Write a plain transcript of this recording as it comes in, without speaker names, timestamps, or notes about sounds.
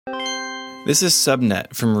This is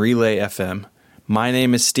Subnet from Relay FM. My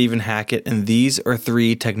name is Stephen Hackett, and these are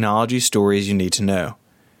 3 technology stories you need to know.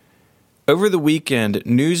 Over the weekend,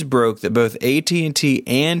 news broke that both AT&T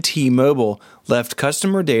and T-Mobile left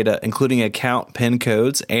customer data, including account PIN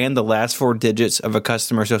codes and the last 4 digits of a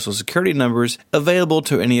customer's social security numbers, available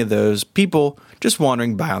to any of those people just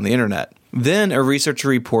wandering by on the internet. Then a researcher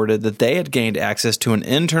reported that they had gained access to an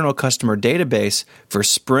internal customer database for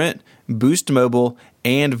Sprint, Boost Mobile,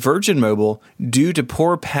 and Virgin Mobile due to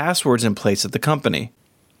poor passwords in place at the company.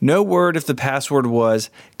 No word if the password was,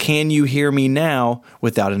 "Can you hear me now?"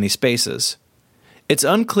 without any spaces. It's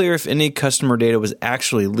unclear if any customer data was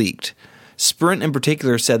actually leaked. Sprint in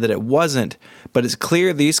particular said that it wasn't, but it's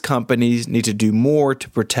clear these companies need to do more to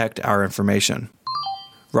protect our information.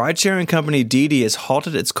 Ride-sharing company Didi has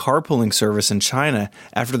halted its carpooling service in China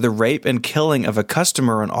after the rape and killing of a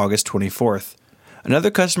customer on August 24th.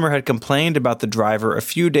 Another customer had complained about the driver a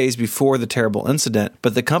few days before the terrible incident,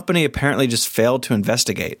 but the company apparently just failed to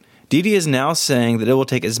investigate. Didi is now saying that it will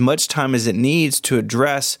take as much time as it needs to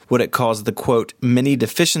address what it calls the, quote, many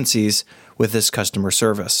deficiencies with this customer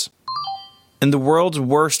service. In the world's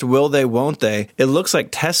worst will they, won't they, it looks like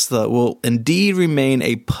Tesla will indeed remain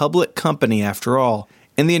a public company after all.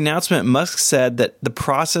 In the announcement, Musk said that the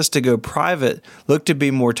process to go private looked to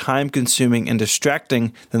be more time-consuming and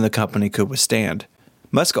distracting than the company could withstand.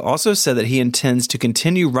 Musk also said that he intends to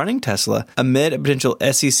continue running Tesla amid a potential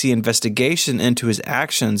SEC investigation into his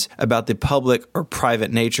actions about the public or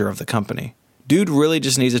private nature of the company. Dude really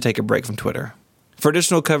just needs to take a break from Twitter. For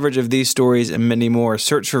additional coverage of these stories and many more,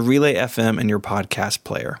 search for Relay FM in your podcast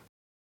player.